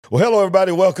Well, hello,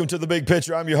 everybody. Welcome to The Big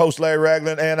Picture. I'm your host, Larry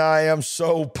Ragland, and I am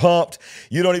so pumped.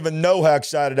 You don't even know how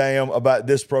excited I am about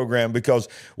this program because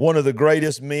one of the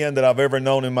greatest men that I've ever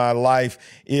known in my life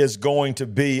is going to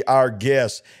be our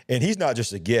guest. And he's not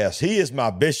just a guest. He is my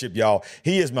bishop, y'all.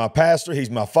 He is my pastor. He's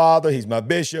my father. He's my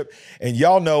bishop. And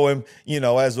y'all know him,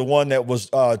 as the one that was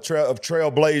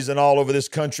trailblazing all over this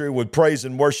country with praise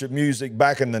and worship music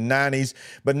back in the 90s.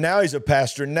 But now he's a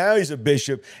pastor. Now he's a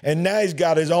bishop. And now he's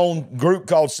got his own group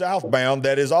called Southbound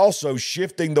that is also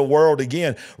shifting the world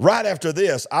again. Right after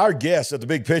this, our guest at The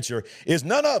Big Picture is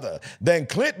none other than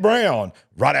Clint Brown.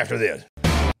 Right after this.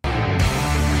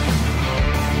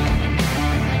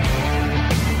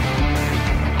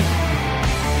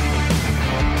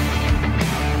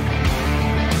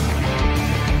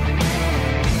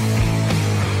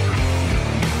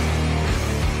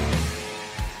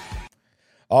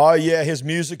 Oh, yeah, his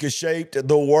music has shaped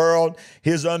the world.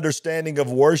 His understanding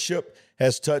of worship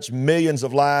has touched millions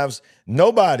of lives.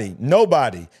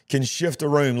 Nobody can shift a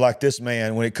room like this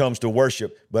man when it comes to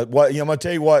worship. But I'm going to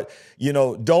tell you what,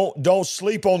 don't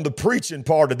sleep on the preaching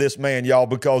part of this man, y'all,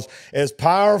 because as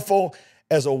powerful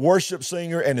as a worship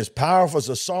singer and as powerful as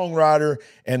a songwriter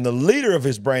and the leader of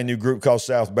his brand new group called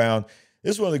Southbound,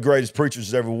 this is one of the greatest preachers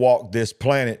that ever walked this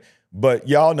planet. But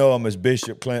y'all know him as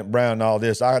Bishop Clint Brown and all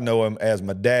this. I know him as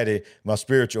my daddy, my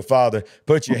spiritual father.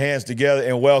 Put your hands together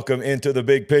and welcome into The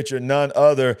Big Picture none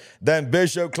other than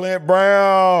Bishop Clint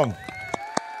Brown.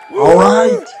 All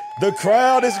right. The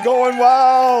crowd is going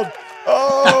wild.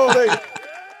 Oh,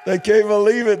 they can't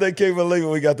believe it. They can't believe it.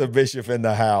 We got the bishop in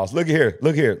the house. Look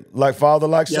here. Like father,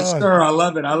 like son. Yes, sir. I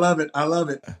love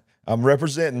it. I'm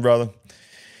representing, brother.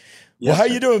 Yes, well,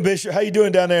 how you doing, Bishop? How you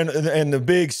doing down there in the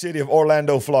big city of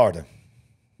Orlando, Florida?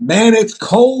 Man, it's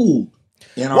cold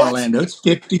in Orlando. It's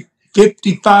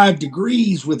 55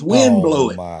 degrees with wind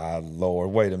blowing. Oh, my Lord.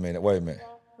 Wait a minute.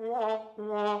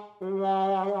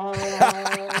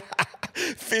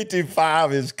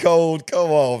 55 is cold.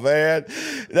 Come on, man.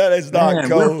 That is not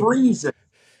cold. We're freezing.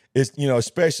 It's,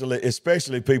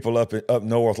 especially people up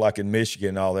north, like in Michigan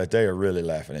and all that, they are really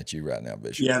laughing at you right now,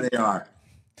 Bishop. Yeah, they are.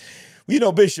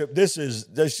 Bishop, this.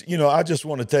 I just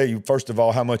want to tell you, first of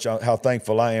all, how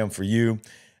thankful I am for you.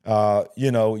 And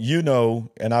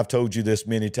I've told you this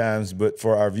many times, but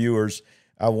for our viewers,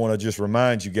 I want to just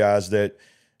remind you guys that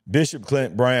Bishop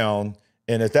Clint Brown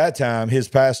and at that time his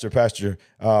Pastor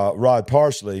Rod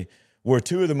Parsley were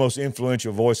two of the most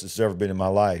influential voices that's ever been in my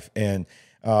life. And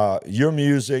your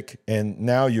music and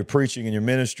now your preaching and your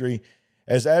ministry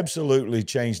has absolutely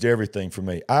changed everything for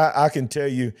me. I can tell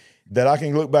you that I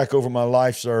can look back over my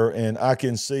life, sir, and I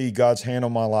can see God's hand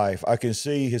on my life. I can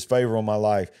see his favor on my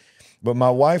life. But my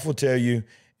wife will tell you,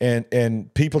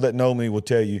 and people that know me will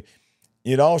tell you,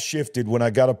 it all shifted when I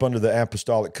got up under the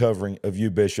apostolic covering of you,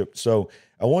 Bishop. So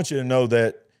I want you to know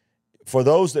that for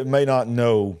those that may not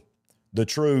know the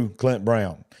true Clint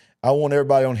Brown, I want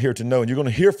everybody on here to know, and you're going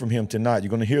to hear from him tonight. You're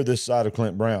going to hear this side of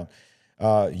Clint Brown.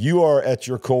 You are at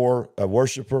your core a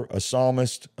worshiper, a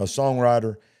psalmist, a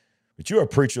songwriter, but you're a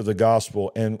preacher of the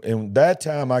gospel. And that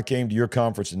time I came to your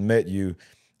conference and met you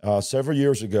several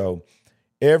years ago,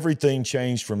 everything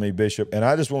changed for me, Bishop. And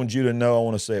I just want you to know, I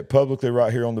want to say it publicly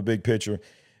right here on The Big Picture,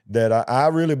 that I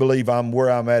really believe I'm where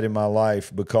I'm at in my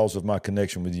life because of my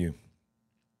connection with you.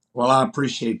 Well, I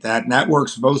appreciate that. And that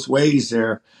works both ways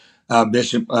there,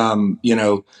 Bishop.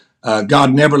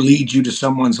 God never leads you to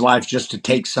someone's life just to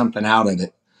take something out of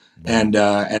it. And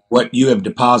what you have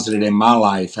deposited in my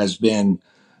life has been,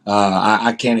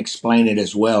 I can't explain it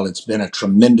as well. It's been a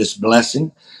tremendous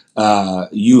blessing.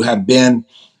 You have been,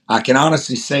 I can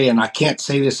honestly say, and I can't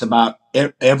say this about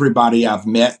everybody I've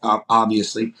met,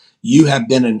 obviously, you have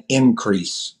been an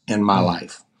increase in my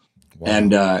life. Wow.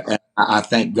 And I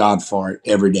thank God for it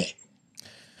every day.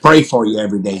 Pray for you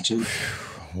every day, too.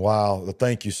 Wow.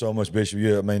 Thank you so much, Bishop.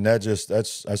 Yeah, I mean,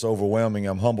 that's overwhelming.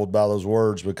 I'm humbled by those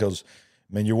words because,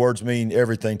 your words mean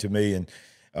everything to me. And,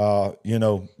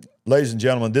 ladies and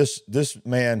gentlemen, this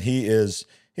man, he's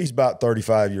about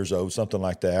 35 years old, something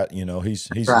like that.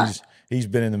 He's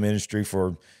been in the ministry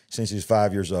since he's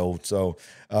 5 years old. So,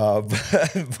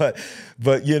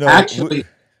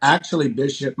 actually,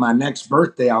 Bishop, my next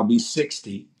birthday, I'll be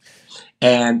 60.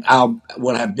 And I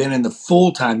will have been in the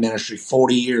full-time ministry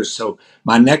 40 years. So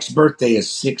my next birthday is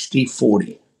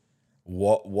 60-40.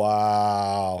 What?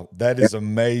 Wow. That is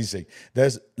amazing.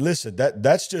 That's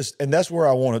just, and that's where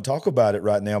I want to talk about it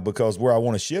right now, because where I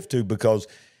want to shift to, because,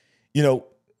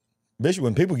 Bishop,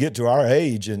 when people get to our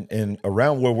age and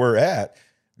around where we're at,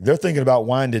 they're thinking about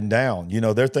winding down. You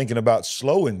know, they're thinking about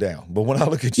slowing down. But when I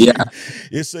look at Yeah, you,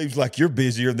 it seems like you're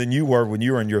busier than you were when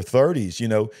you were in your 30s, you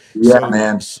know. yeah, So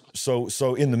man.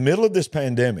 so in the middle of this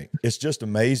pandemic, it's just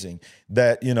amazing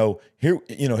that, you know, here,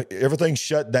 you know, everything's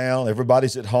shut down,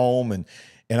 everybody's at home, and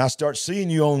I start seeing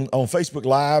you on Facebook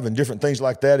Live and different things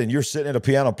like that, and you're sitting at a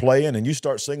piano playing, and you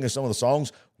start singing some of the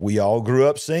songs we all grew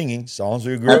up singing, songs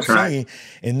we grew up That's right. singing.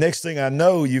 And next thing I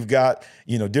know, you've got,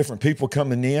 you know, different people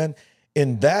coming in.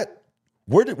 And that,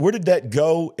 where did that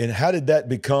go, and how did that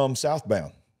become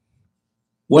Southbound?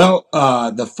 Well,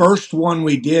 the first one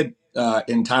we did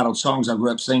entitled "Songs I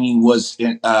Grew Up Singing" was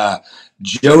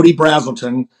Jody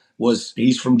Brazelton.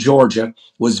 He's from Georgia,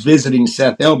 was visiting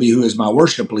Seth Elby, who is my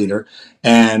worship leader,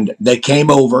 and they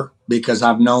came over because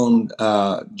I've known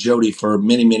Jody for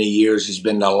many, many years. He's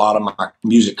been to a lot of my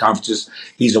music conferences.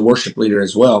 He's a worship leader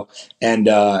as well, and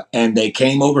they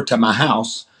came over to my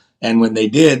house. And when they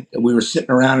did, we were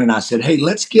sitting around, and I said, "Hey,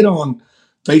 let's get on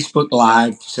Facebook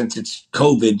Live since it's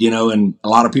COVID, you know, and a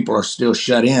lot of people are still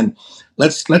shut in.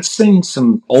 Let's sing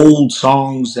some old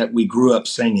songs that we grew up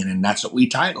singing," and that's what we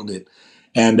titled it.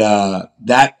 And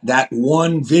that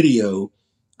one video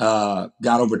got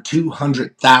over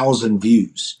 200,000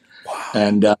 views, Wow.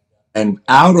 and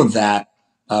out of that,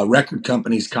 record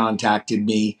companies contacted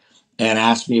me and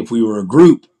asked me if we were a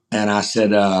group, and I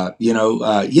said,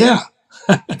 yeah.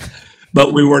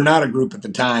 But we were not a group at the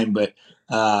time. But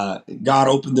God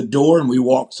opened the door and we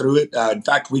walked through it. In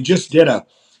fact, we just did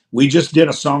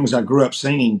a songs I grew up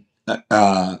singing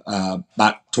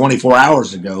about 24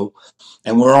 hours ago,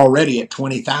 and we're already at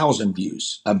 20,000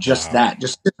 views of just Wow. that,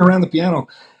 just sitting around the piano.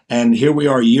 And here we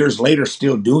are years later,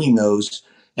 still doing those.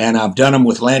 And I've done them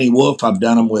with Lanny Wolf. I've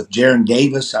done them with Jaron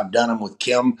Davis. I've done them with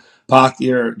Kim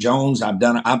Pothier Jones. I've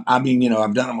done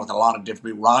them with a lot of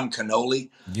different people. Ron Canoli.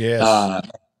 Yes. Uh,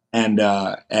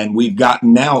 and we've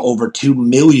gotten now over 2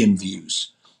 million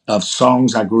views of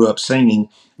songs I grew up singing,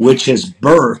 which Wow. has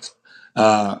birthed,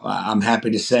 I'm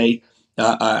happy to say,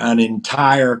 an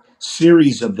entire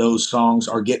series of those songs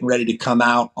are getting ready to come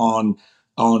out on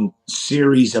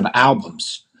series of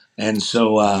albums. And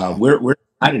so Wow. we're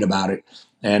excited about it.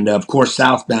 And of course,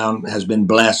 Southbound has been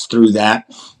blessed through that.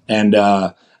 And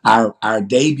our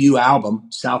debut album,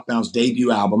 Southbound's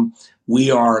debut album,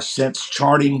 we are, since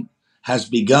charting has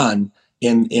begun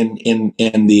in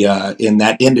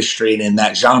that industry and in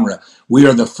that genre. We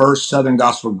are the first Southern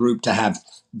gospel group to have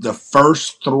the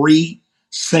first three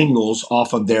singles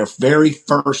off of their very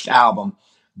first album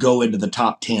go into the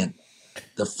top 10.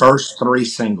 The first three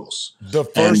singles. The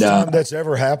And first time that's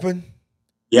ever happened?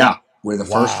 yeah, we're the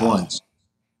first Wow. ones.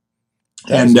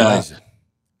 That is And amazing.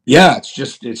 yeah,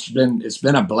 it's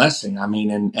been a blessing. I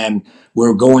mean, and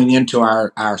we're going into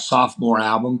our sophomore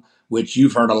album, which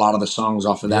you've heard a lot of the songs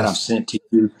off of that I've Yes. sent to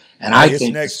you. And Hey, I it's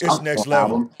think the next, it's sophomore next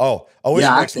level. album, It's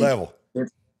yeah, I next think level.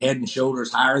 it's head and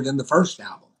shoulders higher than the first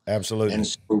album. And Absolutely.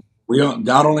 so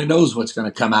God only knows what's going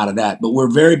to come out of that. But we're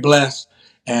very blessed,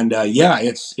 and yeah,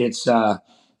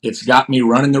 it's got me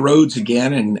running the roads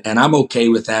again, and I'm okay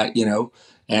with that, you know.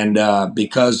 And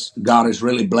because God has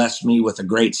really blessed me with a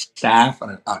great staff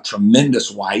and a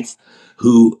tremendous wife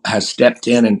who has stepped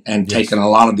in and taken Yes. a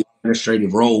lot of the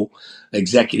administrative role,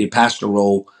 executive pastor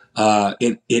role,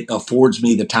 it affords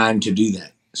me the time to do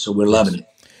that. So we're loving Yes. it.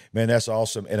 Man, that's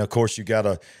awesome. And of course, you got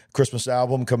a Christmas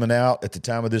album coming out at the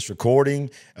time of this recording.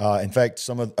 In fact,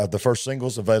 some of the first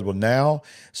singles available now.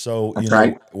 So, you That's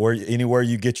know, right. anywhere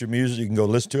you get your music, you can go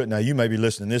listen to it. Now, you may be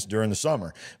listening to this during the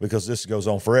summer because this goes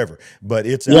on forever, but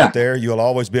it's out Yeah. there. You'll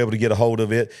always be able to get a hold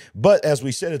of it. But as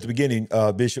we said at the beginning,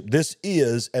 Bishop, this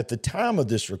is, at the time of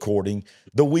this recording,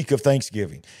 the week of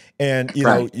Thanksgiving. And, you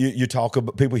know, Right. you talk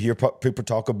about, people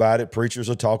talk about it, preachers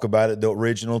will talk about it, the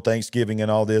original Thanksgiving and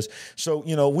all this. So,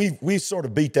 you know, we sort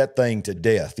of beat that thing to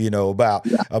death, you know,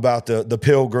 Yeah. about the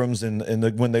pilgrims and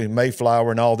when the Mayflower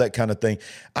and all that kind of thing.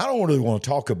 I don't really want to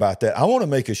talk about that. I want to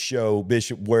make a show,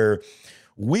 Bishop, where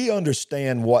we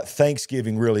understand what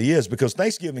Thanksgiving really is, because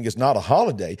Thanksgiving is not a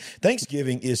holiday.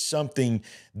 Thanksgiving is something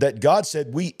that God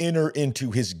said we enter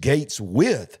into his gates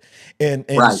with. And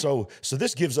Right. so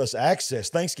this gives us access.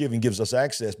 Thanksgiving gives us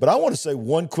access. But I want to say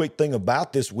one quick thing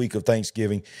about this week of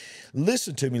Thanksgiving.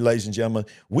 Listen to me, ladies and gentlemen.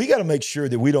 We got to make sure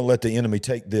that we don't let the enemy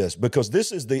take this, because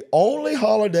this is the only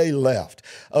holiday left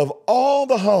of all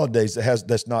the holidays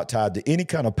that's not tied to any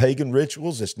kind of pagan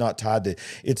rituals. They've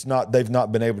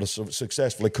not been able to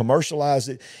successfully commercialize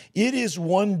it. It is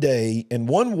one day and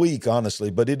one week,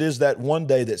 honestly, but it is that one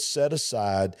day that's set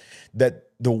aside that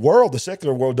the world, the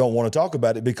secular world, don't want to talk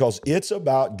about it because it's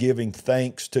about giving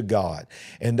thanks to God,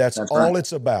 and that's That's right. all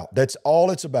it's about. That's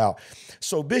all it's about.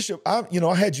 So, Bishop, I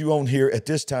had you on here at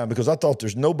this time because I thought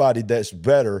there's nobody that's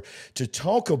better to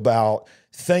talk about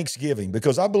Thanksgiving,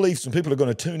 because I believe some people are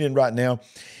going to tune in right now,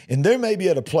 and they may be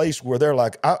at a place where they're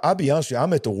like, I'll be honest with you,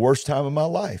 I'm at the worst time of my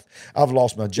life. I've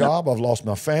lost my Yep. job, I've lost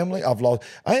my family,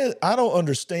 I don't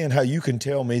understand how you can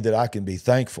tell me that I can be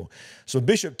thankful. So,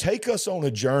 Bishop, take us on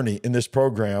a journey in this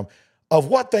program of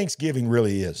what Thanksgiving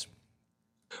really is.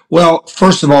 Well,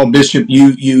 first of all, Bishop,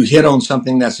 you hit on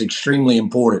something that's extremely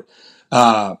important.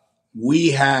 Uh,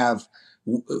 we have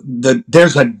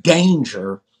there's a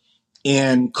danger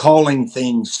in calling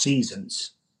things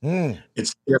seasons. Mm,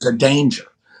 There's a danger,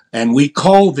 and we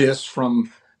call this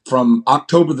from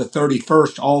October the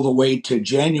 31st all the way to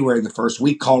January the 1st.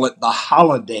 We call it the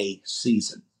holiday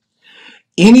season.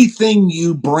 Anything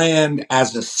you brand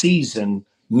as a season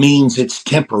means it's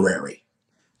temporary.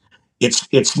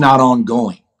 It's not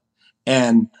ongoing.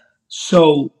 And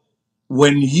so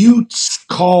when you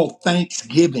call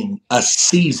Thanksgiving a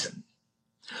season,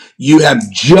 you have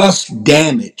just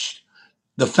damaged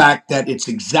the fact that it's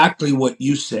exactly what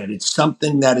you said. It's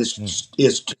something that mm,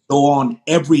 is to go on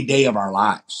every day of our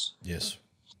lives. yes.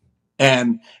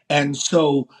 and and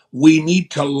so we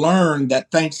need to learn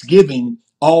that Thanksgiving,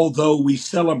 although we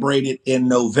celebrate it in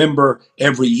November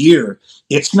every year,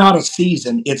 it's not a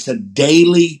season. It's a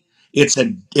daily, it's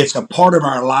a part of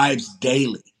our lives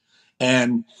daily.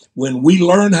 And when we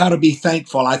learn how to be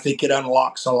thankful, I think it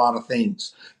unlocks a lot of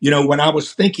things. When I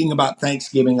was thinking about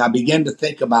Thanksgiving, I began to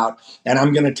think about, and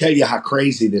I'm going to tell you how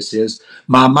crazy this is,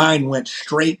 my mind went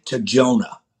straight to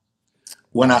Jonah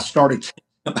when I Wow. started thinking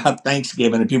about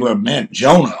Thanksgiving, and people are, man,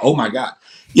 Jonah, oh my God.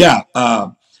 Yeah.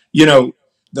 You know,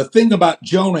 the thing about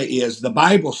Jonah is the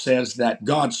Bible says that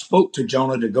God spoke to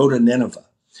Jonah to go to Nineveh.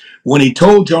 When he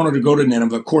told Jonah to go to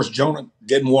Nineveh, of course, Jonah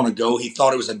didn't want to go. He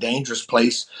thought it was a dangerous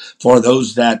place for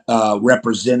those that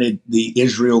represented the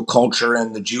Israel culture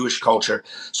and the Jewish culture.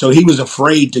 So he was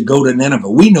afraid to go to Nineveh.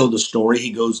 We know the story.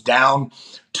 He goes down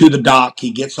to the dock,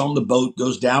 he gets on the boat,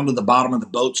 goes down to the bottom of the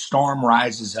boat, storm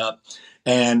rises up.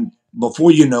 And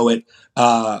before you know it,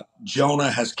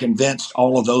 Jonah has convinced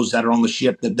all of those that are on the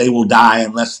ship that they will die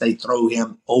unless they throw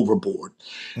him overboard.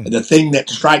 Mm, The thing that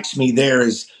strikes me there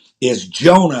is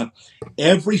Jonah.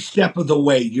 Every step of the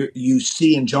way you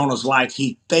see in Jonah's life,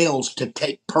 he fails to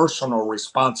take personal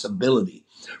responsibility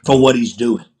for wow. what he's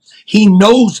doing. He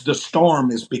knows the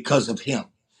storm is because of him,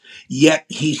 yet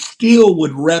he still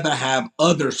would rather have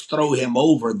others throw him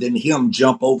over than him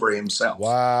jump over himself,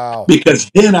 Wow. because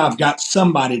then I've got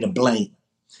somebody to blame.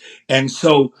 And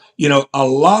so, a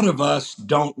lot of us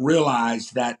don't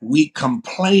realize that we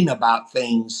complain about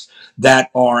things that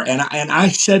are, and I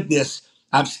said this,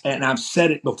 I've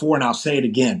said it before, and I'll say it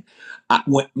again.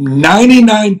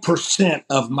 99%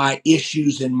 of my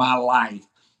issues in my life,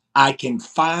 I can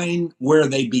find where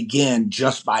they begin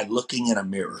just by looking in a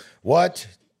mirror. What?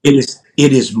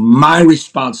 It is my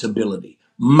responsibility,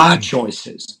 my Mm,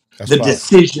 choices, that's the powerful.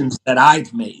 decisions that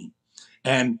I've made.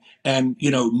 And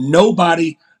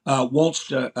nobody wants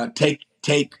to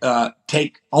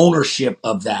take ownership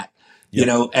of that.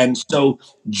 Yep. And so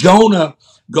Jonah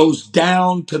goes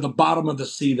down to the bottom of the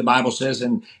sea, the Bible says,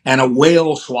 and a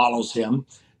whale swallows him,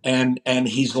 and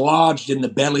he's lodged in the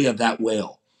belly of that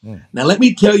whale. Mm, Now let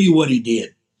me tell you what he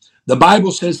did. The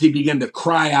Bible says he began to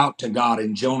cry out to God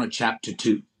in Jonah chapter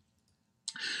 2.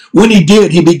 When he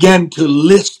did, he began to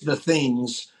list the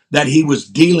things that he was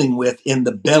dealing with in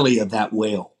the belly of that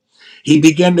whale. He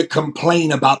began to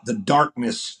complain about the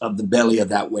darkness of the belly of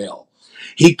that whale.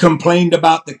 He complained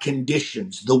about the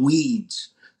conditions, the weeds,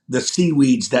 the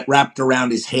seaweeds that wrapped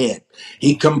around his head.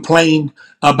 He wow. complained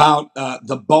about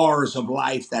the bars of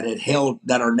life that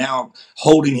are now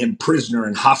holding him prisoner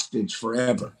and hostage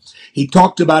forever. He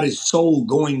talked about his soul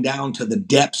going down to the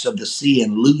depths of the sea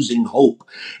and losing hope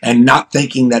and not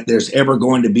thinking that there's ever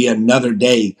going to be another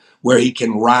day where he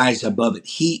can rise above it.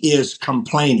 He is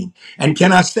complaining. And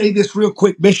can I say this real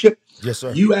quick, Bishop? Yes,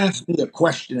 sir. You asked me a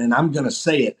question, and I'm going to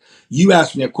say it. You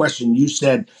asked me a question. You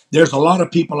said, there's a lot of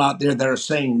people out there that are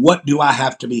saying, what do I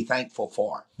have to be thankful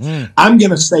for? Mm, I'm going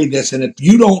to say this, and if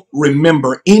you don't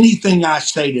remember anything I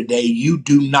say today, you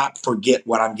do not forget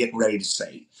what I'm getting ready to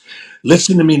say.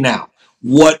 Listen to me now.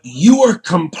 What you are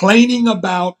complaining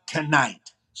about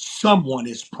tonight, someone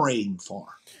is praying for.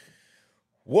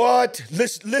 what?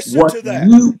 Listen What to that.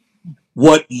 you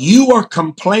what you are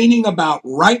complaining about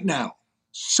right now,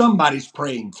 somebody's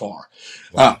praying for.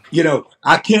 Wow.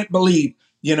 I can't believe,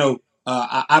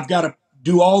 I've got to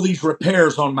do all these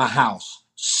repairs on my house.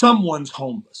 Someone's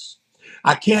homeless.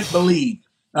 I can't believe.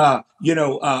 I've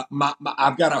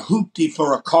got a hoopty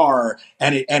for a car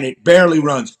and it barely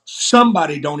runs.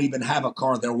 Somebody don't even have a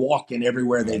car. They're walking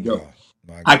everywhere My they go. God.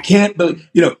 My I God. can't believe,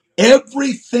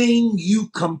 everything you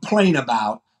complain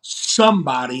about,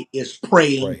 somebody is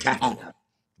praying to Praying for. have.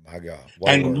 My God. What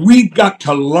a And word. we've got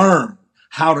to learn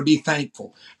how to be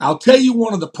thankful. I'll tell you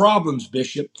one of the problems,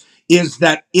 Bishop, is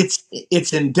that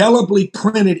it's indelibly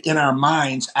printed in our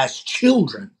minds as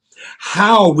children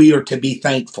how we are to be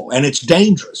thankful, and it's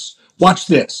dangerous. Watch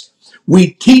this.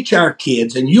 We teach our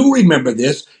kids, and you remember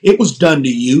this, it was done to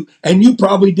you, and you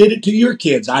probably did it to your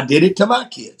kids. I did it to my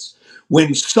kids.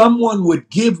 When someone would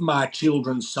give my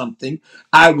children something,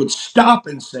 I would stop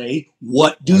and say,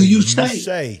 "What What do do you you say?"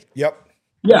 say? Yep.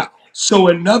 Yeah. So,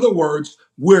 in other words,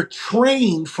 we're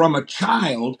trained from a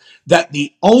child that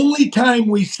the only time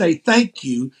we say thank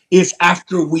you is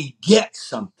after we get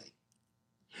something,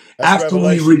 That's after we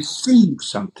revelation. receive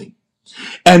something.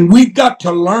 And we've got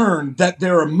to learn that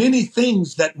there are many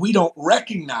things that we don't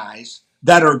recognize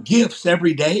that are gifts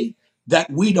every day that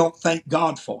we don't thank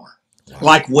God for, Wow.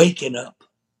 like waking up,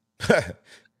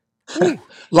 Woo.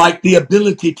 like the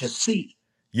ability to see,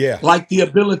 Yeah. like the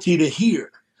ability to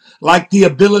hear, like the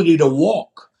ability to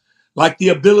walk, like the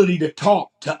ability to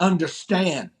talk, to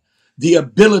understand, the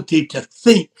ability to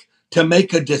think, to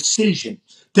make a decision.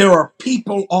 There are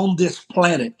people on this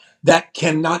planet that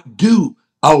cannot do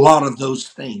a lot of those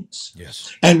things.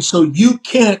 Yes. And so you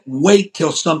can't wait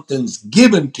till something's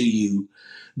given to you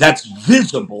that's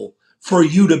visible for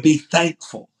you to be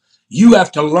thankful. You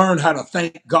have to learn how to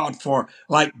thank God for,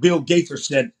 like Bill Gaither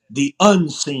said, the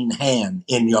unseen hand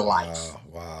in your life. Wow.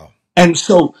 Wow. And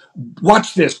so,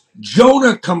 watch this.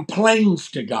 Jonah complains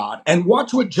to God. And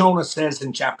watch what Jonah says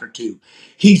in chapter 2.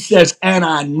 He says, and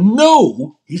I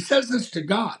know, he says this to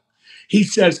God. He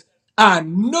says, I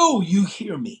know you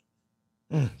hear me.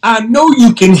 Mm. I know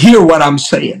you can hear what I'm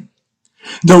saying.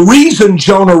 The reason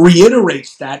Jonah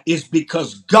reiterates that is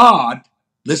because God,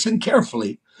 listen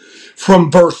carefully,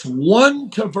 from verse 1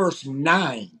 to verse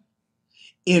 9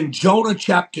 in Jonah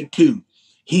chapter 2,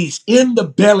 he's in the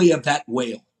belly of that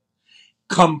whale,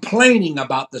 complaining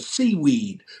about the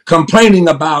seaweed, complaining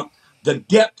about the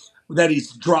depth that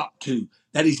he's dropped to,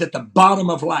 that he's at the bottom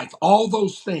of life, all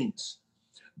those things.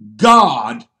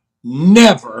 God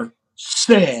never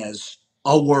says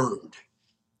a word.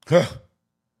 Huh.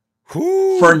 For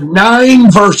Whoo.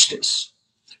 9 verses,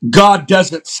 God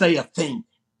doesn't say a thing.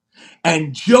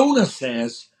 And Jonah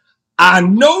says, I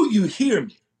know you hear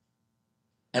me.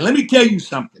 And let me tell you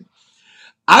something.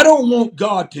 I don't want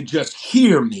God to just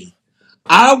hear me.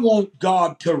 I want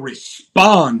God to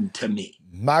respond to me.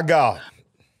 My God.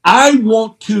 I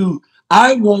want to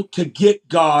I want to get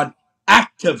God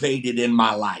activated in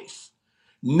my life,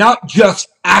 not just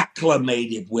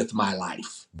acclimated with my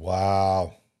life.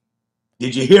 Wow.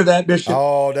 Did you hear that, Bishop?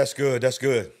 Oh, that's good. That's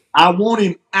good. I want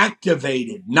him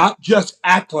activated, not just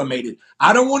acclimated.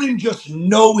 I don't want him just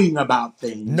knowing about No,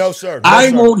 things. sir. No, I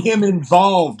sir. want him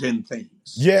involved in things.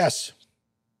 Yes.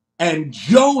 And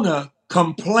Jonah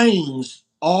complains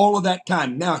all of that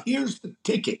time. Now, here's the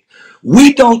ticket.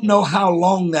 We don't know how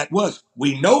long that was.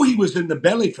 We know he was in the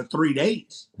belly for 3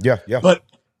 days, Yeah. Yeah.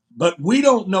 but we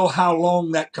don't know how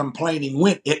long that complaining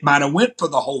went. It might have went for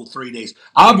the whole 3 days.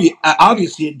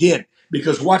 Obviously, it did,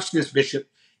 because watch this, Bishop.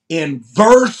 In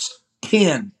verse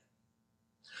 10,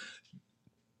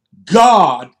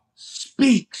 God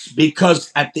speaks, because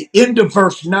at the end of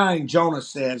verse 9, Jonah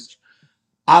says,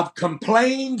 I've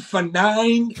complained for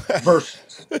 9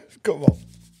 verses, Come on.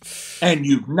 and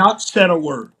you've not said a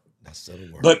word. Not said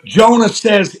a word. But Jonah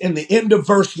says in the end of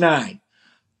verse 9,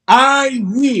 I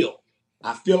will,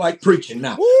 I feel like preaching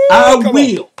now, I Woo. Come on.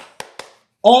 will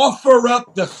offer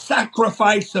up the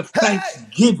sacrifice of Hey.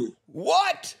 thanksgiving.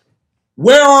 What?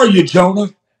 Where are you, Jonah?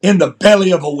 In the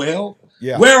belly of a whale?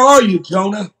 Yeah. Where are you,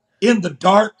 Jonah? In the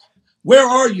dark? Where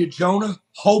are you, Jonah?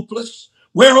 Hopeless?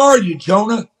 Where are you,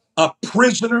 Jonah? A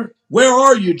prisoner? Where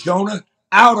are you, Jonah?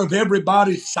 Out of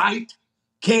everybody's sight?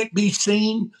 Can't be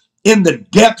seen? In the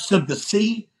depths of the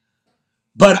sea?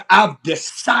 But I've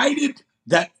decided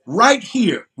that right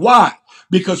here. Why?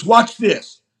 Because watch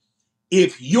this.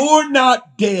 If you're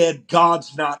not dead,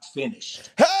 God's not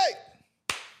finished. Hey.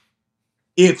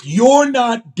 If you're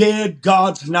not dead,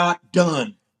 God's not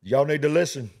done. Y'all need to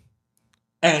listen.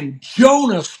 And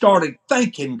Jonah started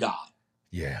thanking God.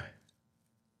 Yeah.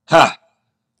 Huh.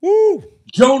 Woo.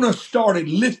 Jonah started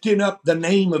lifting up the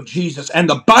name of Jesus. And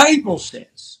the Bible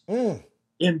says Mm.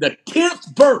 in the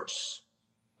 10th verse,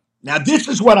 now this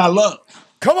is what I love.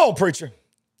 Come on, preacher.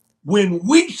 When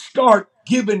we start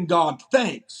giving God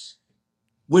thanks,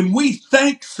 when we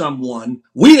thank someone,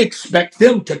 we expect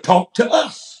them to talk to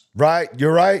us. Right.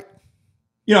 You're right.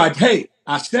 You know, hey,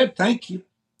 I said thank you.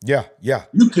 Yeah. Yeah.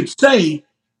 You could say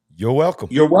You're welcome.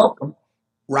 you're welcome,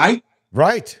 right?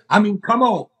 Right. I mean, come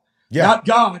on. Yeah. Not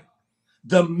God.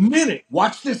 The minute,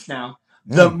 watch this now,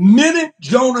 the Mm. minute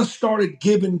Jonah started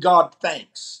giving God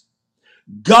thanks,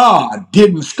 God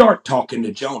didn't start talking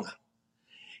to Jonah.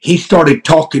 He started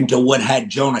talking to what had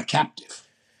Jonah captive.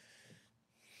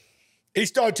 He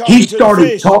started He talking to the started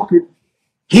fish. talking.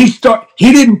 He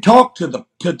didn't talk to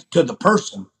the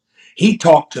person. He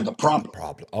talked to the The problem.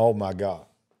 problem. Oh my God.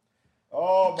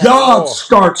 Oh my God Lord.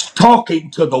 starts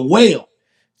talking to the whale.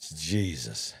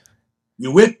 Jesus.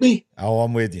 You with me? Oh,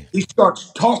 I'm with you. He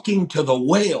starts talking to the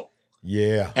whale.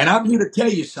 Yeah. And I'm here to tell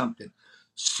you something.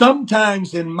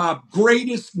 Sometimes in my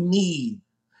greatest need,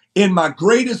 in my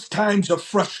greatest times of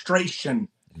frustration,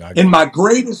 My in God. my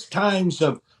greatest times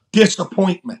of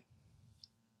disappointment,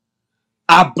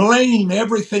 I blame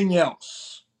everything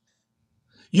else.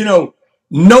 You know,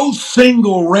 no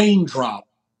single raindrop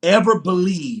ever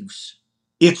believes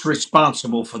it's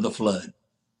responsible for the flood.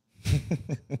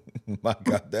 My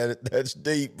God. That's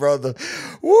deep, brother.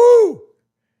 Woo.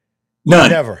 None.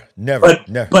 Never. Never. But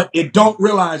Never. but it don't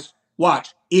realize,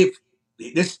 watch, if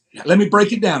this let me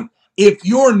break it down. If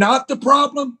you're not the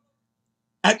problem,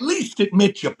 at least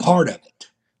admit you're part of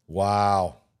it.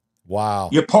 Wow. Wow.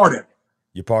 You're part of it.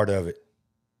 You're part of it.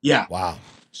 Yeah. Wow.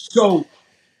 So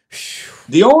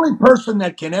the only person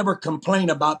that can ever complain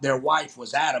about their wife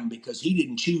was Adam because he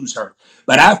didn't choose her.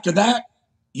 But after that,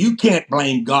 you can't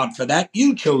blame God for that.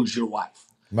 You chose your wife.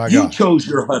 My You God. chose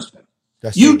your husband.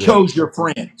 That's so You good. chose your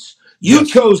friends. You Yes.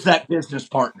 chose that business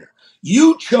partner.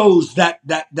 You chose that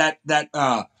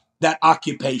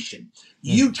occupation. Mm.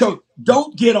 You chose.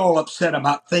 Don't get all upset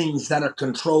about things that are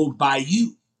controlled by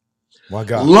you. My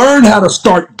God. Learn how to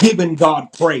start giving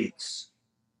God praise.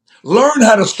 Learn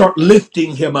how to start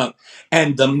lifting him up.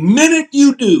 And the minute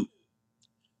you do,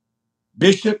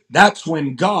 Bishop, that's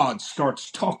when God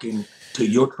starts talking to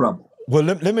your trouble. Well,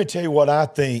 let me tell you what I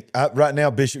think right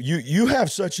now, Bishop. You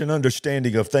have such an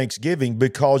understanding of Thanksgiving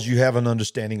because you have an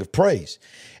understanding of praise,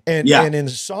 Yeah, and in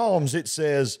Psalms it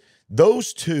says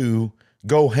those two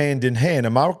go hand in hand.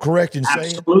 Am I correct in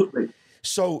saying absolutely.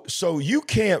 so? So you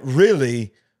can't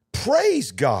really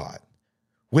praise God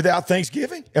without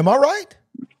Thanksgiving. Am I right?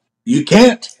 You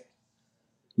can't.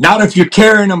 Not if you're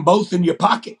carrying them both in your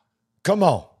pocket. Come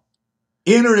on.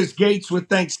 Enter his gates with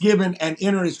thanksgiving and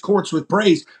enter his courts with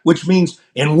praise, which means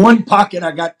in one pocket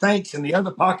I got thanks, in the other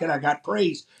pocket I got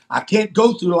praise. I can't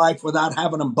go through life without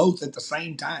having them both at the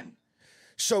same time.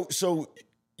 So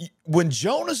when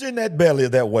Jonah's in that belly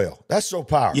of that whale, that's so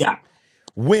powerful. Yeah.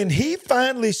 When he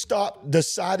finally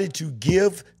decided to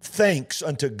give thanks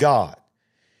unto God,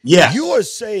 you are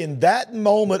Yes. saying that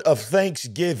moment of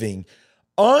thanksgiving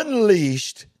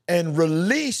unleashed and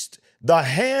released the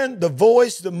hand, the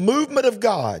voice, the movement of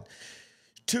God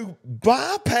to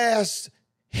bypass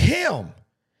him and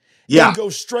Yeah. go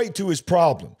straight to his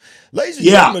problem. Ladies and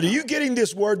Yeah. gentlemen, are you getting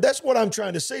this word? That's what I'm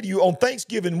trying to say to you on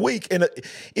Thanksgiving week. And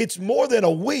it's more than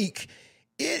a week.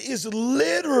 It is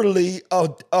literally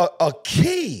a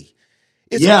key.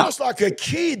 It's Yeah. almost like a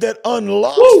key that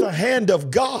unlocks the Woo. hand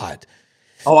of God.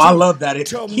 Oh, I love that.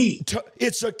 It's a To, key.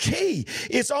 it's a key.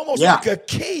 It's almost Yeah. like a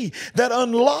key that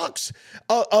unlocks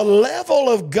a level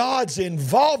of God's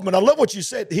involvement. I love what you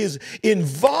said, his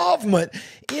involvement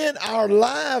in our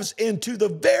lives into the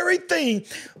very thing.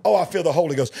 Oh, I feel the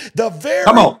Holy Ghost. The Come very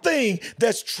on. thing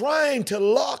that's trying to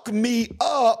lock me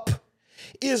up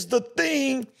is the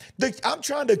thing that I'm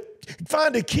trying to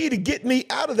find a key to get me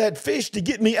out of that fish, to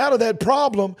get me out of that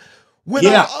problem when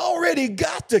I've Yeah. already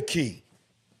got the key.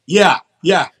 Yeah.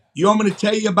 Yeah. You want me to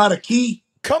tell you about a key?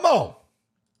 Come on.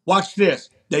 Watch this.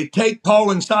 They take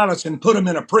Paul and Silas and put them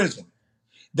in a prison.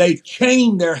 They've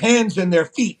chained their hands and their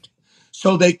feet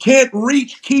so they can't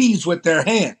reach keys with their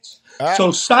hands. Ah,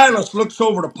 So Silas looks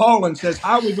over to Paul and says,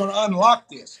 how are we going to unlock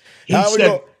this? He how we said,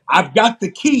 go? I've got the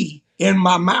key in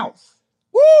my mouth.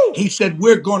 Woo! He said,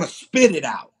 we're going to spit it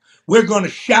out. We're going to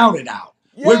shout it out.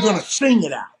 We're going to Yes. sing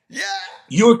it out. Yeah.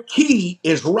 Your key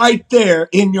is right there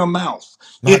in your mouth.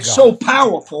 My It's God. so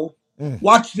powerful. Mm.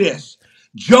 Watch this.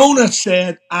 Jonah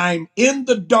said, I'm in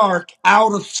the dark,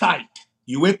 out of sight.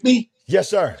 You with me? Yes,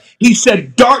 sir. He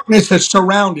said, darkness has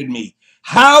surrounded me.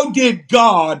 How did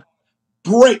God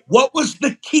break? What was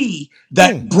the key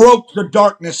that Mm. broke the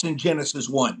darkness in Genesis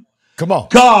 1? Come on.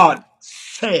 God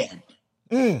said.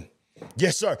 Mm.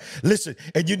 Yes, sir. Listen,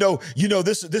 and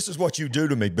this is what you do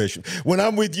to me, Bishop. When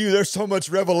I'm with you, there's so much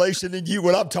revelation in you.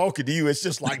 When I'm talking to you, it's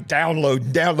just like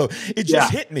download. It just Yeah.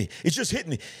 hit me. It just hit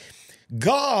me.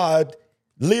 God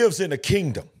lives in a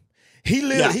kingdom.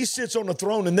 Yeah. He sits on the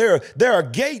throne, and there are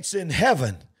gates in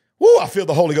heaven. Woo, I feel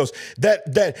the Holy Ghost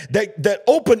that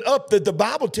open up, that the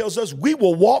Bible tells us we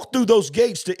will walk through those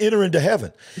gates to enter into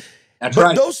heaven. That's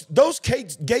But right. those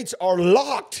gates are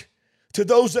locked to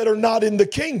those that are not in the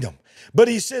kingdom. But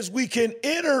he says we can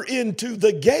enter into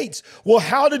the gates. Well,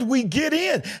 how did we get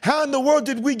in? How in the world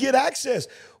did we get access?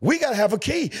 We got to have a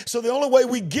key. So the only way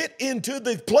we get into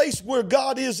the place where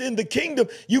God is in the kingdom,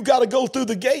 you got to go through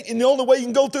the gate. And the only way you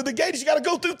can go through the gate is you got to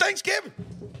go through Thanksgiving.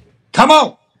 Come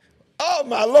on. Oh,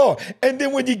 my Lord. And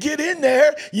then when you get in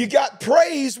there, you got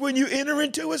praise when you enter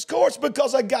into his courts,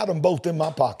 because I got them both in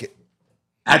my pocket.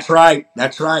 That's right.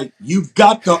 That's right. You've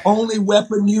got the only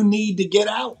weapon you need to get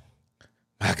out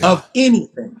My God. of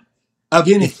anything. Of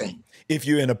anything. If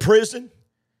you're in a prison,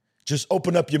 just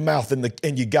open up your mouth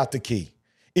and you got the key.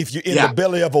 If you're in the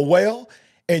belly of a well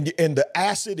and the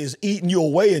acid is eating you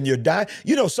away and you're dying.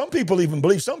 You know, some people even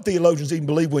believe, some theologians even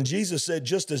believe when Jesus said,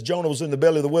 just as Jonah was in the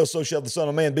belly of the well, so shall the Son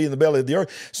of Man be in the belly of the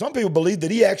earth. Some people believe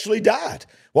that he actually died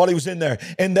while he was in there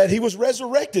and that he was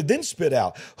resurrected, then spit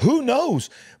out. Who knows?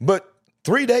 But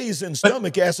 3 days in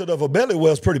stomach acid of a belly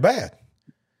well is pretty bad.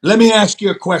 Let me ask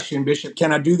you a question, Bishop.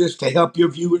 Can I do this to help your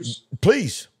viewers?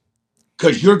 Please.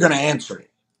 Because you're going to answer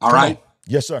it. All right.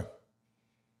 Yes, sir.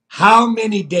 How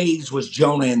many days was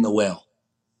Jonah in the well?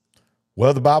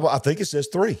 Well, the Bible, I think it says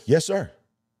 3. Yes, sir.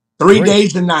 3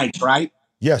 days and nights, right?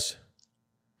 Yes.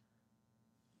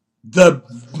 The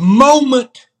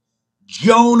moment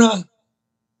Jonah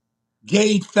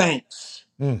gave thanks,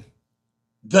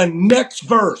 the next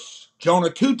verse, Jonah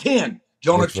 2:10,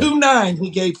 Jonah 2:9, he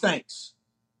gave thanks.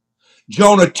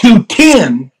 Jonah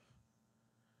 2:10,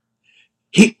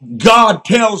 God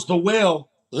tells the well,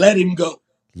 let him go.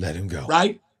 Let him go.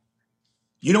 Right?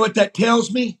 You know what that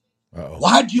tells me? Uh-oh.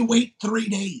 Why'd you wait 3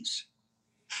 days?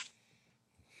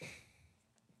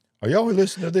 Are y'all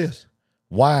listening to this?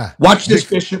 Why? Watch this,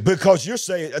 Bishop. Because you're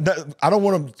saying, I don't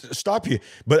want to stop you,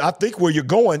 but I think where you're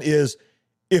going is,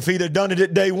 if he'd have done it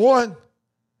at day 1,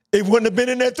 it wouldn't have been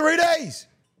in there 3 days.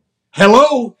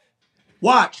 Hello?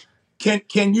 Watch.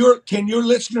 Can your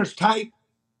listeners type?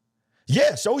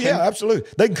 Yes. Oh, yeah, absolutely.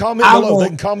 They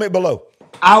can comment below.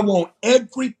 I want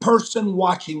every person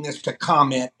watching this to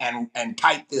comment and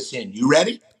type this in. You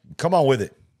ready? Come on with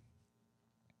it.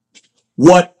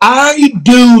 What I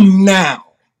do now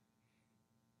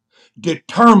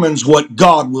determines what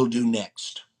God will do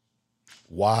next.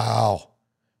 Wow.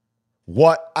 I'm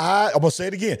going to say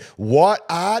it again. What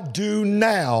I do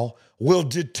now will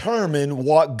determine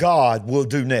what God will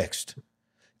do next.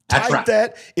 Type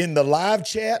that in the live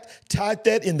chat. Type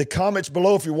that in the comments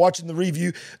below if you're watching the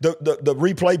review, the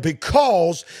replay,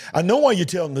 because I know why you're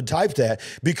telling them to type that,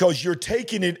 because you're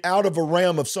taking it out of a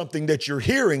realm of something that you're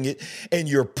hearing it and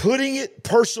you're putting it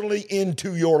personally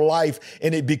into your life,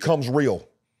 and it becomes real.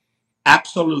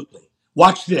 Absolutely.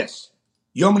 Watch this.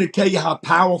 You want me to tell you how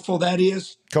powerful that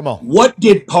is? Come on. What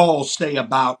did Paul say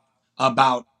about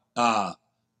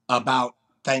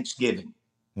Thanksgiving?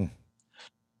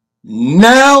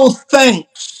 Now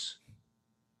thanks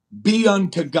be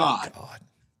unto God.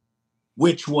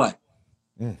 Which what?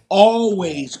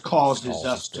 Always causes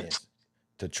us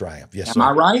to triumph. Yes, Am sir.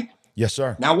 I right? Yes,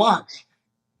 sir. Now watch.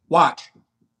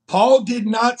 Paul did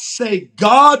not say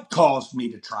God caused me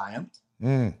to triumph.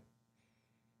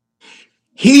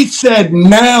 He said,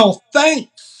 now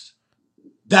thanks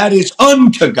that is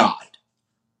unto God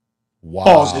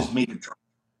causes me to triumph.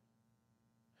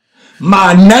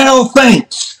 My now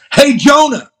thanks. Hey,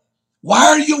 Jonah, why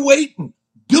are you waiting?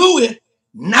 Do it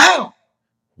now.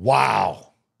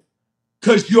 Wow.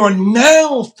 Because your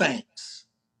now thanks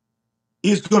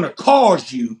is going to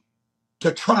cause you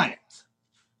to triumph.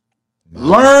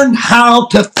 Learn how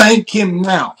to thank him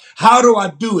now. How do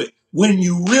I do it? When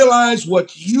you realize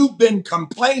what you've been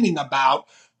complaining about,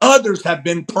 others have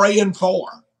been praying for.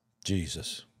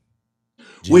 Jesus.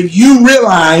 When you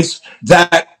realize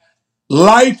that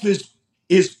life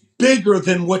is bigger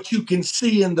than what you can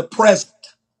see in the present.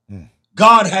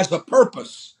 God has a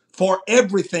purpose for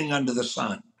everything under the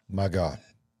sun. My God.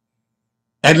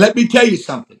 And let me tell you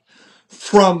something.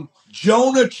 From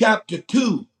Jonah chapter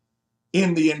 2,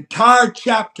 in the entire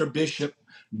chapter, Bishop,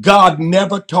 God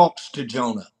never talks to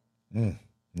Jonah.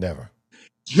 Never.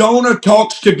 Jonah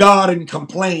talks to God and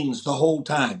complains the whole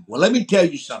time. Well, let me tell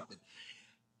you something.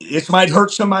 This might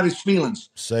hurt somebody's feelings.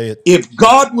 Say it. If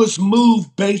God was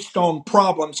moved based on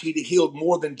problems, he'd have healed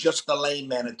more than just the lame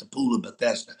man at the pool of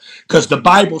Bethesda. Because the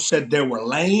Bible said there were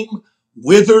lame,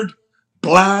 withered,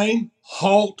 blind,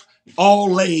 halt,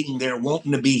 all laying there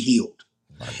wanting to be healed.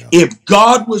 If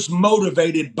God was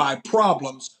motivated by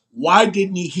problems, why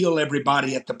didn't he heal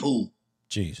everybody at the pool?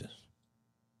 Jesus.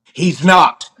 He's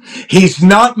not. He's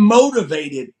not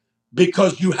motivated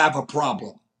because you have a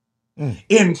problem. Mm.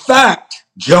 In fact,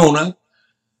 Jonah,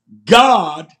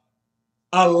 God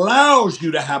allows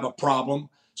you to have a problem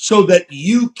so that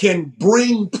you can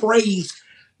bring praise.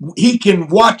 He can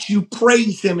watch you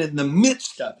praise him in the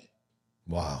midst of it.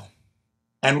 Wow.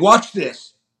 And watch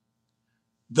this.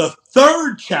 The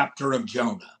third chapter of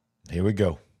Jonah, Here we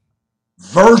go.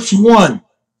 verse 1.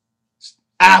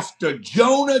 After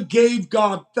Jonah gave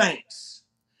God thanks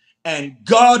and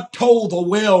God told the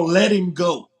whale, let him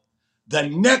go, the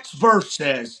next verse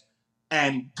says,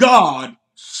 and God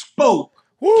spoke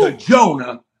to Woo.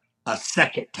 Jonah a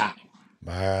second time.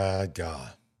 My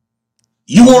God.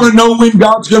 You I'm want just to know when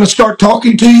God's going to start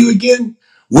talking to you again?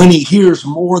 When he hears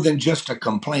more than just a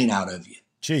complaint out of you.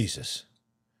 Jesus.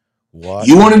 What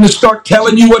You want him in to the start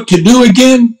telling you what to do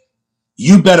again?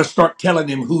 You better start telling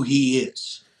him who he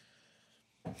is.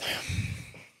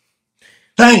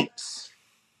 Thanks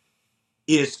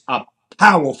is a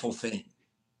powerful thing.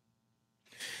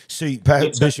 see,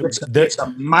 It's a, Bishop? it's a, it's a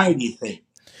mighty thing.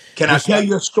 Can I This tell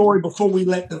you a story before we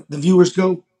let the viewers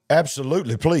go?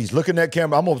 absolutely. Please look in that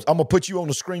camera. I'm gonna put you on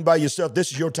the screen by yourself.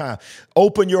 This is your time.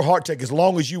 Open your heart. Take as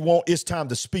long as you want. It's time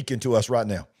to speak into us right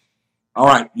now. All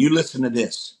right, you listen to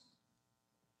this.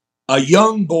 A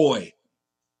young boy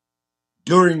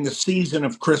during the season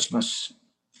of Christmas,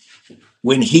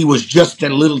 when he was just a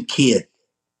little kid,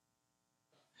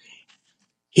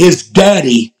 his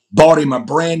daddy bought him a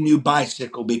brand new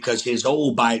bicycle because his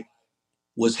old bike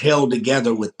was held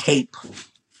together with tape.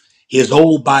 His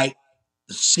old bike,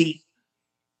 the seat,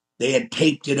 they had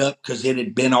taped it up because it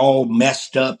had been all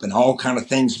messed up and all kind of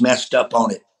things messed up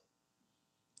on it.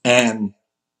 And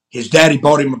his daddy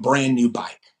bought him a brand new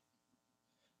bike.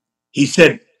 He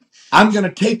said, I'm going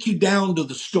to take you down to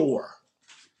the store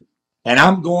and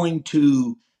we're going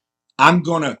to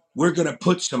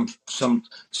put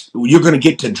you're going to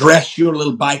get to dress your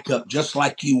little bike up just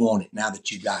like you want it now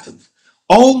that you got it.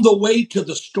 On the way to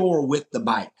the store with the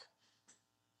bike,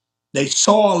 they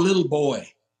saw a little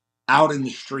boy out in the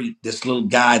street. This little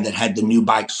guy that had the new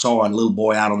bike saw a little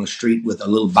boy out on the street with a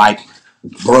little bike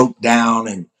broke down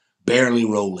and barely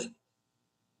rolling.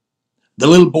 The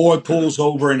little boy pulls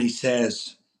over and he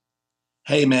says,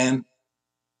 hey man,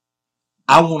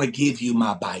 I want to give you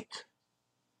my bike.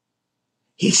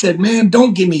 He said, man,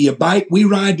 don't give me your bike. We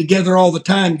ride together all the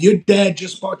time. Your dad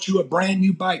just bought you a brand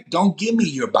new bike. Don't give me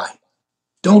your bike.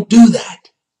 Don't do that.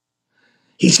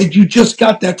 He said, you just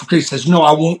got that for Christmas. He says, no,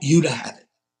 I want you to have it.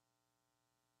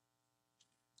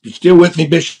 You still with me,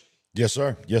 Bishop? Yes,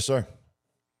 sir. Yes, sir.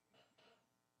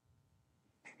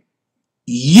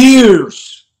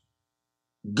 Years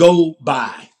go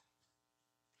by.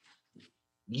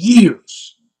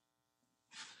 Years.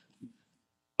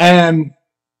 And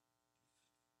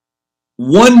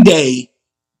one day,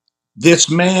 this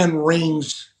man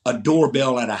rings a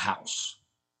doorbell at a house.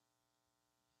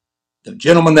 The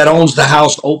gentleman that owns the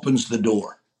house opens the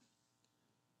door.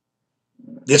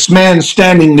 This man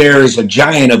standing there is a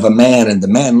giant of a man, and the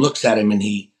man looks at him and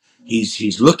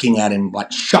he's looking at him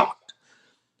like shocked.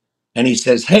 And he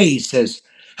says, hey, he says,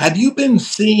 have you been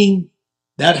seeing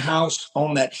that house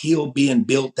on that hill being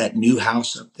built, that new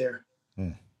house up there?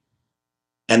 Mm.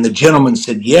 And the gentleman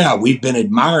said, yeah, we've been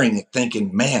admiring it,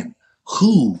 thinking, man,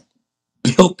 who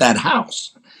built that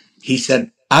house? He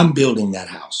said, I'm building that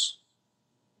house.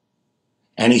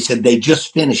 And he said, they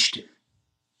just finished it.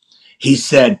 He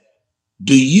said,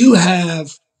 do you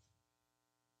have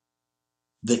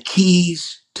the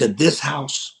keys to this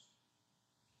house?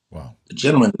 Wow. The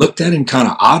gentleman looked at him kind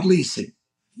of oddly. He said,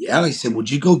 yeah. He said,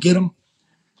 would you go get them?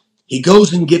 He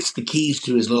goes and gets the keys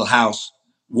to his little house,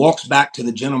 walks back to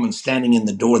the gentleman standing in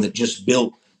the door that just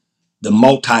built the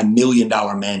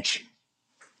multi-million-dollar mansion.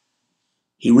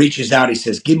 He reaches out. He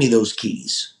says, give me those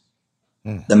keys.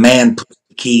 Mm. The man puts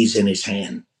the keys in his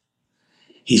hand.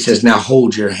 He says, now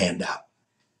hold your hand out.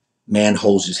 Man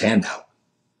holds his hand out.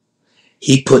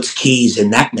 He puts keys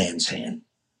in that man's hand.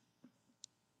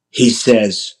 He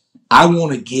says, I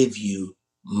want to give you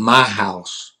my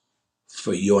house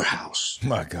for your house.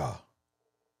 My God.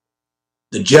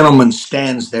 The gentleman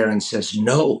stands there and says,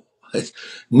 no,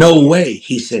 no way.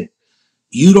 He said,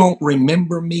 you don't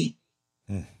remember me?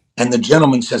 Mm. And the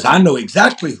gentleman says, I know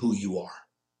exactly who you are.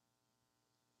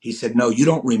 He said, no, you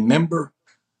don't remember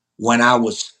when I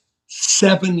was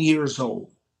 7 years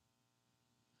old.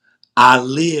 I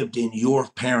lived in your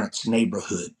parents'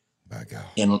 neighborhood My God.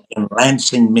 in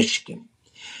Lansing, Michigan.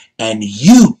 And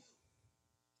you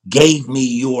gave me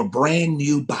your brand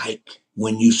new bike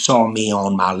when you saw me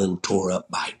on my little tore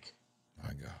up bike.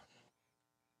 My God.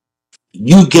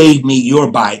 You gave me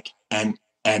your bike, and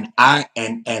And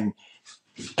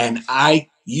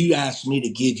you asked me to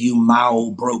give you my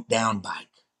old broke down bike.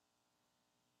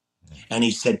 And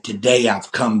he said, today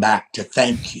I've come back to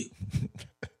thank you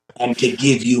and to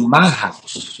give you my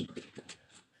house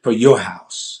for your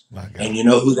house. My God. And you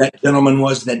know who that gentleman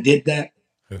was that did that?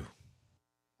 Who?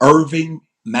 Irving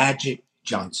Magic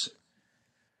Johnson.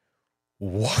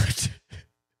 What?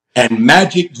 And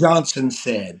Magic Johnson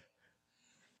said,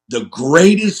 the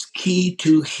greatest key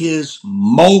to his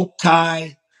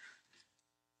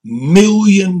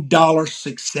multi-million-dollar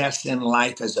success in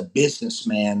life as a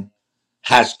businessman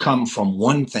has come from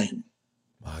one thing: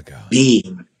 My God.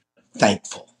 being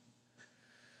thankful.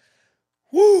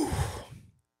 Woo.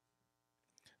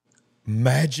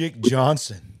 Magic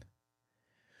Johnson.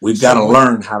 We've So got to when,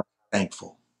 learn how to be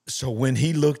thankful. so when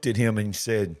he looked at him and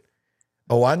said,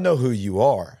 oh, I know who you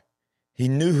are. He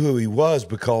knew who he was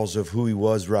because of who he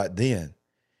was right then.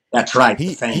 That's right, the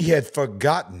He fame. had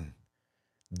forgotten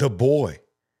the boy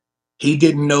He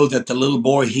didn't know that the little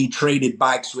boy he traded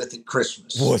bikes with at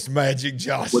Christmas was Magic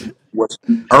Johnson. was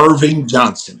Irving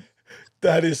Johnson.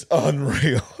 That is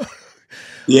unreal.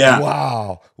 Yeah,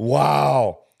 Wow.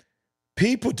 Wow.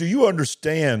 People, do you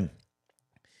understand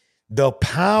the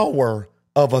power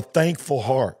of a thankful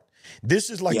heart?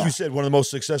 This is, like yeah, you said, one of the most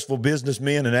successful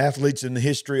businessmen and athletes in the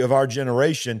history of our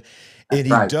generation. that's And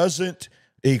he right. doesn't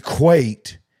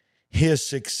equate his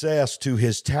success to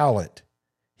his talent.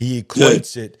 He Good.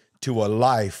 equates it to a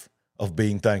life of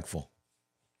being thankful.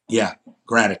 Yeah,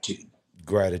 gratitude.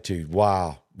 Gratitude.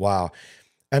 Wow. Wow.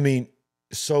 I mean,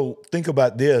 so think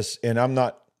about this, and I'm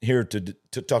not here to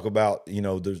talk about,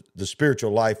 the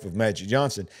spiritual life of Magic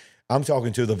Johnson. I'm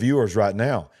talking to the viewers right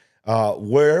now.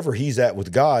 Wherever he's at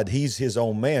with God, he's his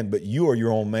own man, but you are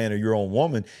your own man or your own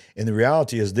woman. And the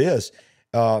reality is this: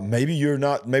 maybe you're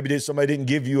not. Maybe somebody didn't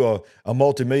give you a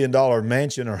multi-million-dollar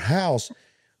mansion or house,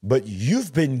 but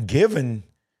you've been given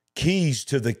keys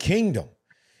to the kingdom.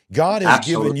 God has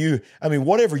given Absolutely. you,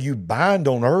 whatever you bind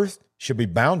on earth should be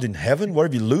bound in heaven.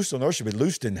 Whatever you loose on earth should be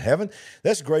loosed in heaven.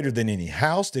 That's greater than any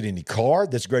house, than any car.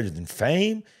 That's greater than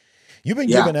fame. You've been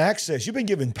Yeah, given access. You've been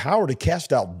given power to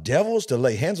cast out devils, to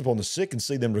lay hands upon the sick and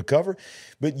see them recover.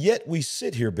 But yet we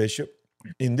sit here, Bishop,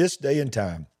 in this day and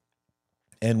time,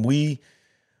 and we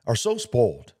are so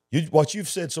spoiled. What you've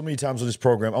said so many times on this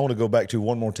program, I want to go back to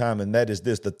one more time, and that is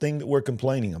this: the thing that we're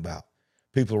complaining about.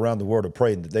 People around the world are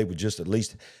praying that they would just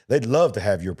they'd love to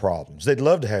have your problems. They'd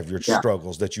love to have your yeah,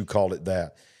 struggles, that you call it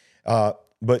that.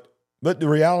 But the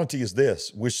reality is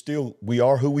this: we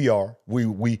are who we are.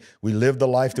 We live the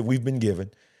life that we've been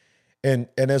given. And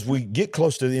as we get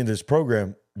close to the end of this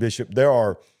program, Bishop, there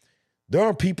are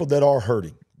people that are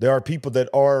hurting. There are people that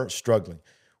are struggling.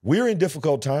 We're in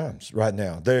difficult times right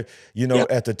now. yeah,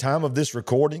 At the time of this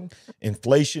recording,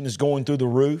 inflation is going through the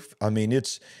roof.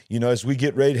 It's, as we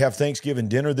get ready to have Thanksgiving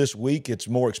dinner this week, it's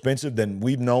more expensive than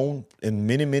we've known in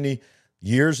many, many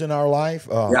years in our life.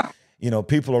 yeah,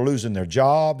 People are losing their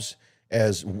jobs.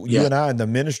 As you yeah, and I in the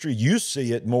ministry, you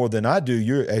see it more than I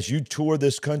do. As you tour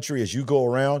this country, as you go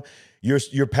around,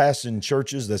 you're passing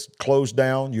churches that's closed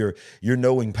down. You're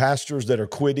knowing pastors that are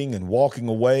quitting and walking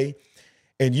away.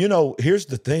 And here's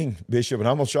the thing, Bishop, and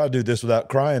I'm going to try to do this without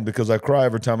crying because I cry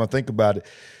every time I think about it.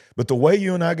 But the way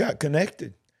you and I got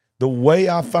connected, the way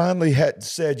I finally had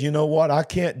said, you know what, I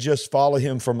can't just follow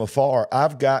him from afar.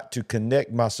 I've got to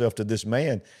connect myself to this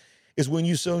man, is when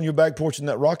you sit on your back porch in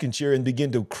that rocking chair and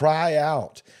begin to cry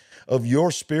out of your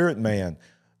spirit, man,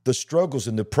 the struggles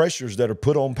and the pressures that are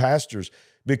put on pastors,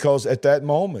 because at that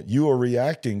moment you are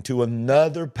reacting to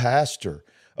another pastor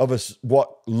of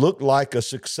what looked like a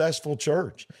successful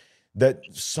church that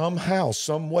somehow,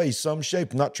 some way, some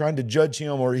shape, not trying to judge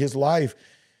him or his life,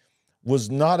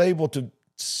 was not able to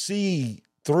see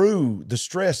through the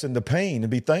stress and the pain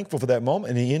and be thankful for that moment.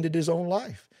 And he ended his own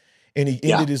life. And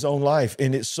yeah,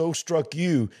 And it so struck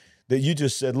you that you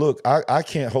just said, look, I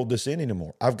can't hold this in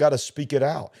anymore. I've got to speak it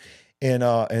out. And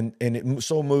it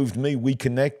so moved me. We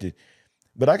connected.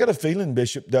 But I got a feeling,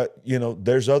 Bishop, that,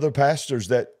 there's other pastors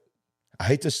that, I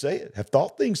hate to say it, have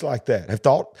thought things like that, have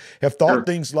thought sure.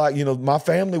 things like, my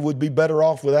family would be better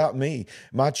off without me.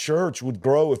 My church would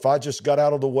grow if I just got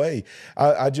out of the way.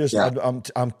 Yeah,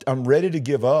 I'm ready to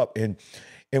give up. And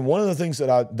one of the things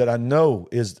that I know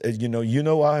is,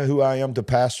 who I am to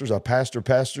pastors. I pastor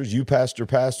pastors, you pastor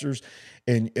pastors.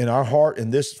 And in our heart, in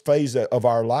this phase of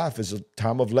our life, is a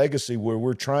time of legacy where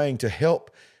we're trying to help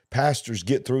pastors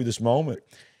get through this moment.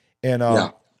 And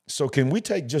yeah, so can we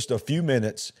take just a few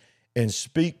minutes and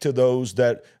speak to those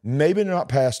that maybe they're not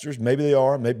pastors, maybe they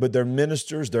are, but they're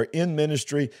ministers, they're in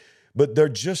ministry, but they're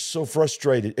just so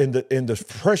frustrated. And the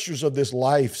pressures of this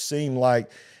life seem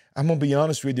like, I'm going to be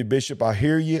honest with you, Bishop. I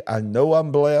hear you. I know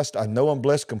I'm blessed. I know I'm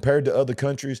blessed compared to other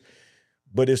countries,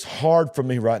 but it's hard for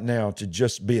me right now to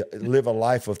just live a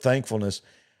life of thankfulness.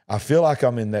 I feel like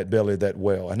I'm in that belly of that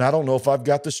well, and I don't know if I've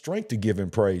got the strength to give him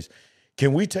praise.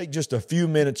 Can we take just a few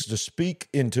minutes to speak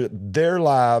into their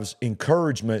lives,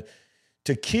 encouragement,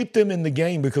 to keep them in the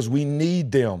game, because we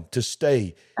need them to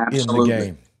stay in the Absolutely.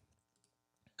 game?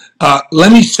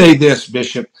 Let me say this,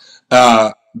 Bishop.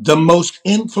 The most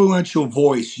influential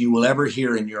voice you will ever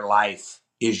hear in your life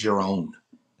is your own.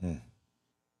 Mm.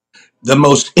 The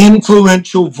most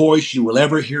influential voice you will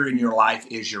ever hear in your life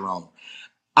is your own.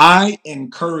 I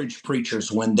encourage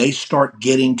preachers when they start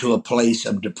getting to a place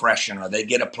of depression or they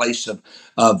get a place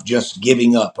of just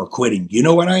giving up or quitting. You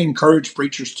know what I encourage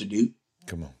preachers to do?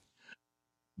 Come on.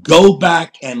 Go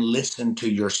back and listen to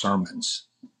your sermons.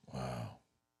 Wow.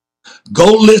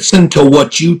 Go listen to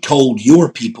what you told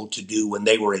your people to do when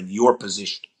they were in your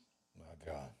position. My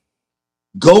God.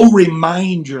 Go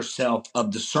remind yourself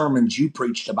of the sermons you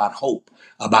preached about hope,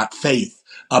 about faith,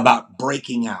 about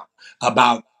breaking out,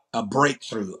 about a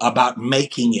breakthrough, about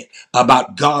making it,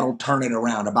 about God will turn it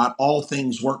around, about all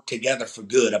things work together for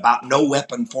good, about no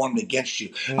weapon formed against you,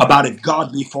 Mm. about if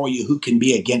God be for you, who can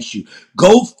be against you?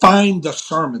 Go find the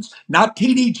sermons, not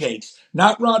T.D. Jakes,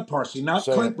 not Rod Parsley, not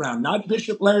Say Clint it. Brown, not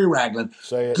Bishop Larry Ragland.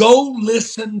 Say it. Go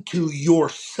listen to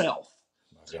yourself.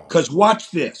 My God. Because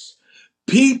watch this.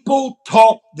 People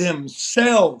talk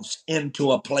themselves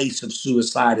into a place of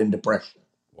suicide and depression.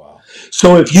 Wow.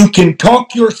 So if you can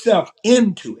talk yourself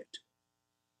into it,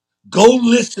 go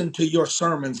listen to your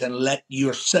sermons and let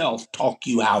yourself talk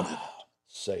you out of it. Wow.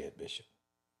 Say it, Bishop.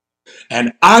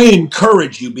 And I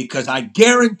encourage you, because I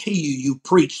guarantee you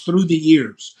preach through the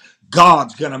years,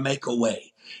 God's going to make a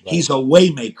way. Right. He's a way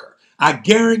maker. I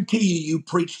guarantee you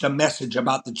preached a message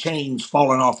about the chains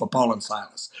falling off of Paul and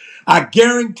Silas. I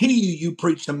guarantee you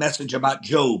preached a message about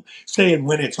Job, saying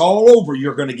when it's all over,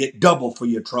 you're going to get double for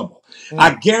your trouble.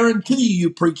 I Mm. guarantee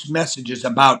you preached messages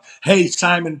about, hey,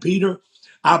 Simon Peter,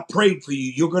 I prayed for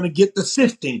you. You're going to get the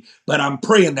sifting, but I'm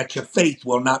praying that your faith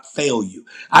will not fail you.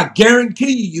 I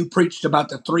guarantee you preached about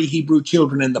the 3 Hebrew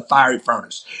children in the fiery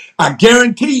furnace. I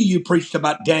guarantee you preached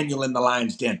about Daniel in the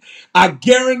lion's den. I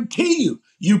guarantee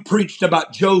you preached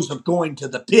about Joseph going to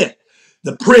the pit,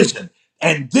 the prison,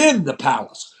 and then the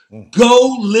palace. Mm.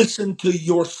 Go listen to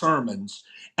your sermons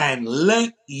and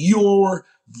let your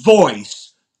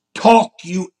voice talk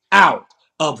you out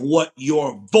of what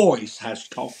your voice has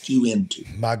talked you into.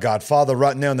 My God, Father,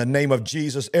 right now in the name of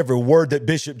Jesus, every word that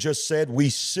Bishop just said, we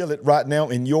seal it right now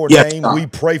in your Yes, name. God. We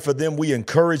pray for them. We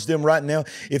encourage them right now.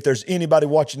 If there's anybody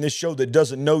watching this show that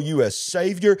doesn't know you as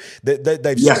Savior, that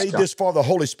they've Yes, stayed God. this far, the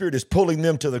Holy Spirit is pulling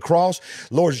them to the cross.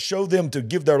 Lord, show them to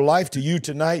give their life to you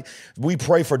tonight. We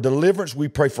pray for deliverance. We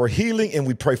pray for healing, and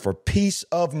we pray for peace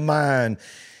of mind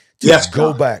to Yes,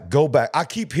 go God. back, go back. I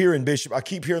keep hearing, Bishop, I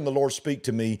keep hearing the Lord speak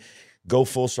to me. Go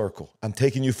full circle. I'm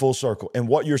taking you full circle. And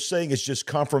what you're saying is just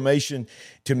confirmation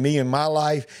to me in my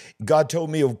life. God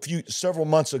told me several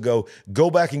months ago,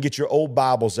 go back and get your old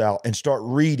Bibles out and start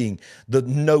reading the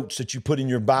notes that you put in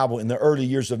your Bible in the early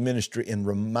years of ministry and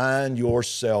remind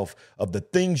yourself of the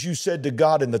things you said to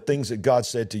God and the things that God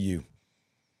said to you.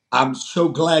 I'm so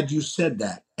glad you said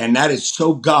that. And that is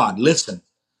so God. Listen,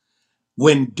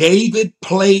 when David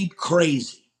played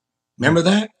crazy, Mm. remember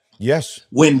that? Yes.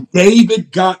 When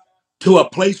David got to a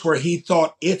place where he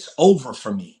thought it's over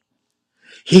for me,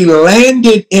 he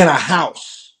landed in a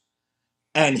house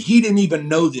and he didn't even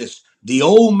know this. The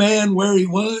old man where he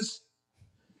was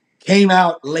came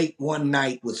out late one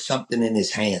night with something in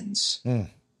his hands. Mm.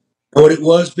 Know what it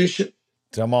was, Bishop?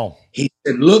 Come on. He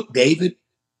said, look, David,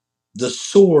 the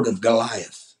sword of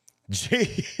Goliath.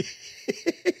 Gee.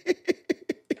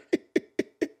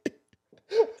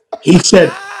 He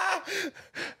said,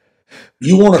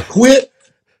 you want to quit?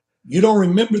 You don't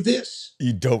remember this?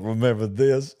 You don't remember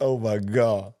this? Oh my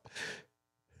God.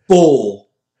 Full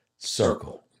Circle.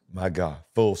 circle. My God.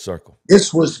 Full circle.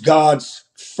 This was God's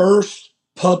first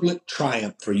public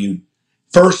triumph for you,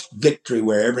 first victory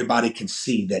where everybody could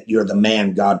see that you're the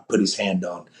man God put his hand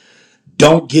on.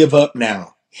 Don't give up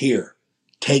now. Here,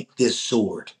 take this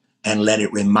sword and let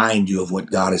it remind you of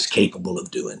what God is capable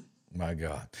of doing. My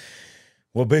God.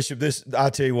 Well, Bishop, I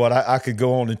tell you what, I could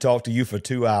go on and talk to you for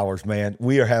 2 hours, man.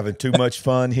 We are having too much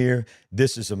fun here.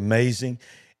 This is amazing.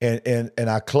 And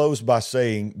I close by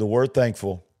saying the word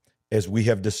thankful, as we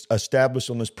have established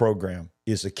on this program,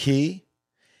 is a key,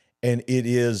 and it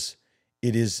is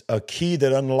a key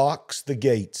that unlocks the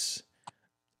gates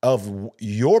of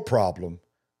your problem,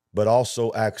 but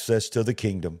also access to the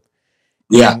kingdom.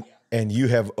 Yeah. And you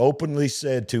have openly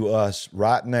said to us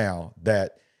right now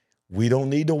that We don't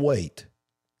need to wait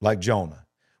like Jonah.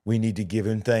 We need to give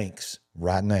him thanks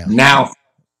right now.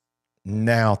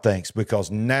 Now thanks, because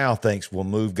now thanks will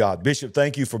move God. Bishop,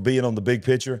 thank you for being on the big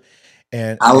picture.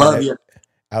 And I love you.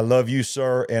 I love you,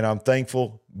 sir. And I'm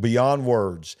thankful beyond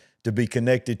words to be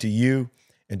connected to you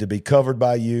and to be covered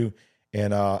by you.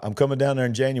 And I'm coming down there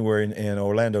in January in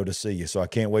Orlando to see you. So I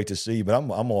can't wait to see you, but I'm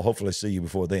going to hopefully see you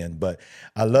before then. But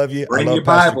I love you. Bring I love your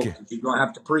Pastor Bible. You're going to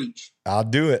have to preach. I'll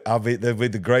do it. That'll be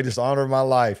the greatest honor of my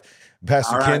life.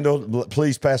 Pastor Kendall,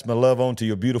 please pass my love on to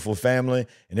your beautiful family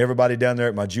and everybody down there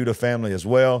at my Judah family as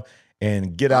well.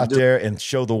 And get out there and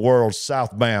show the world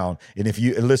southbound. And if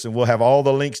you listen, we'll have all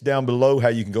the links down below, how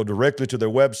you can go directly to their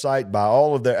website, buy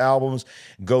all of their albums,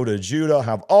 go to Judah,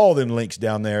 have all them links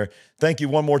down there. Thank you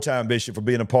one more time, Bishop, for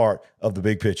being a part of the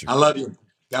big picture. I love you.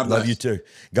 God bless. Love you too.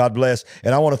 God bless.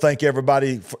 And I want to thank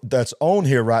everybody that's on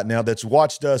here right now that's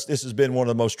watched us. This has been one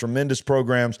of the most tremendous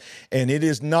programs. And it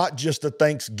is not just a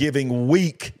Thanksgiving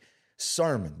week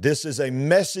sermon. This is a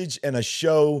message and a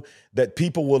show that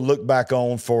people will look back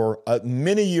on for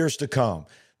many years to come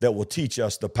that will teach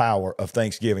us the power of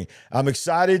Thanksgiving. I'm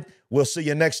excited. We'll see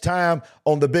you next time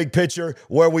on The Big Picture,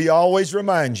 where we always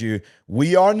remind you,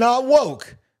 we are not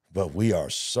woke, but we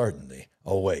are certainly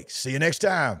awake. See you next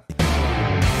time.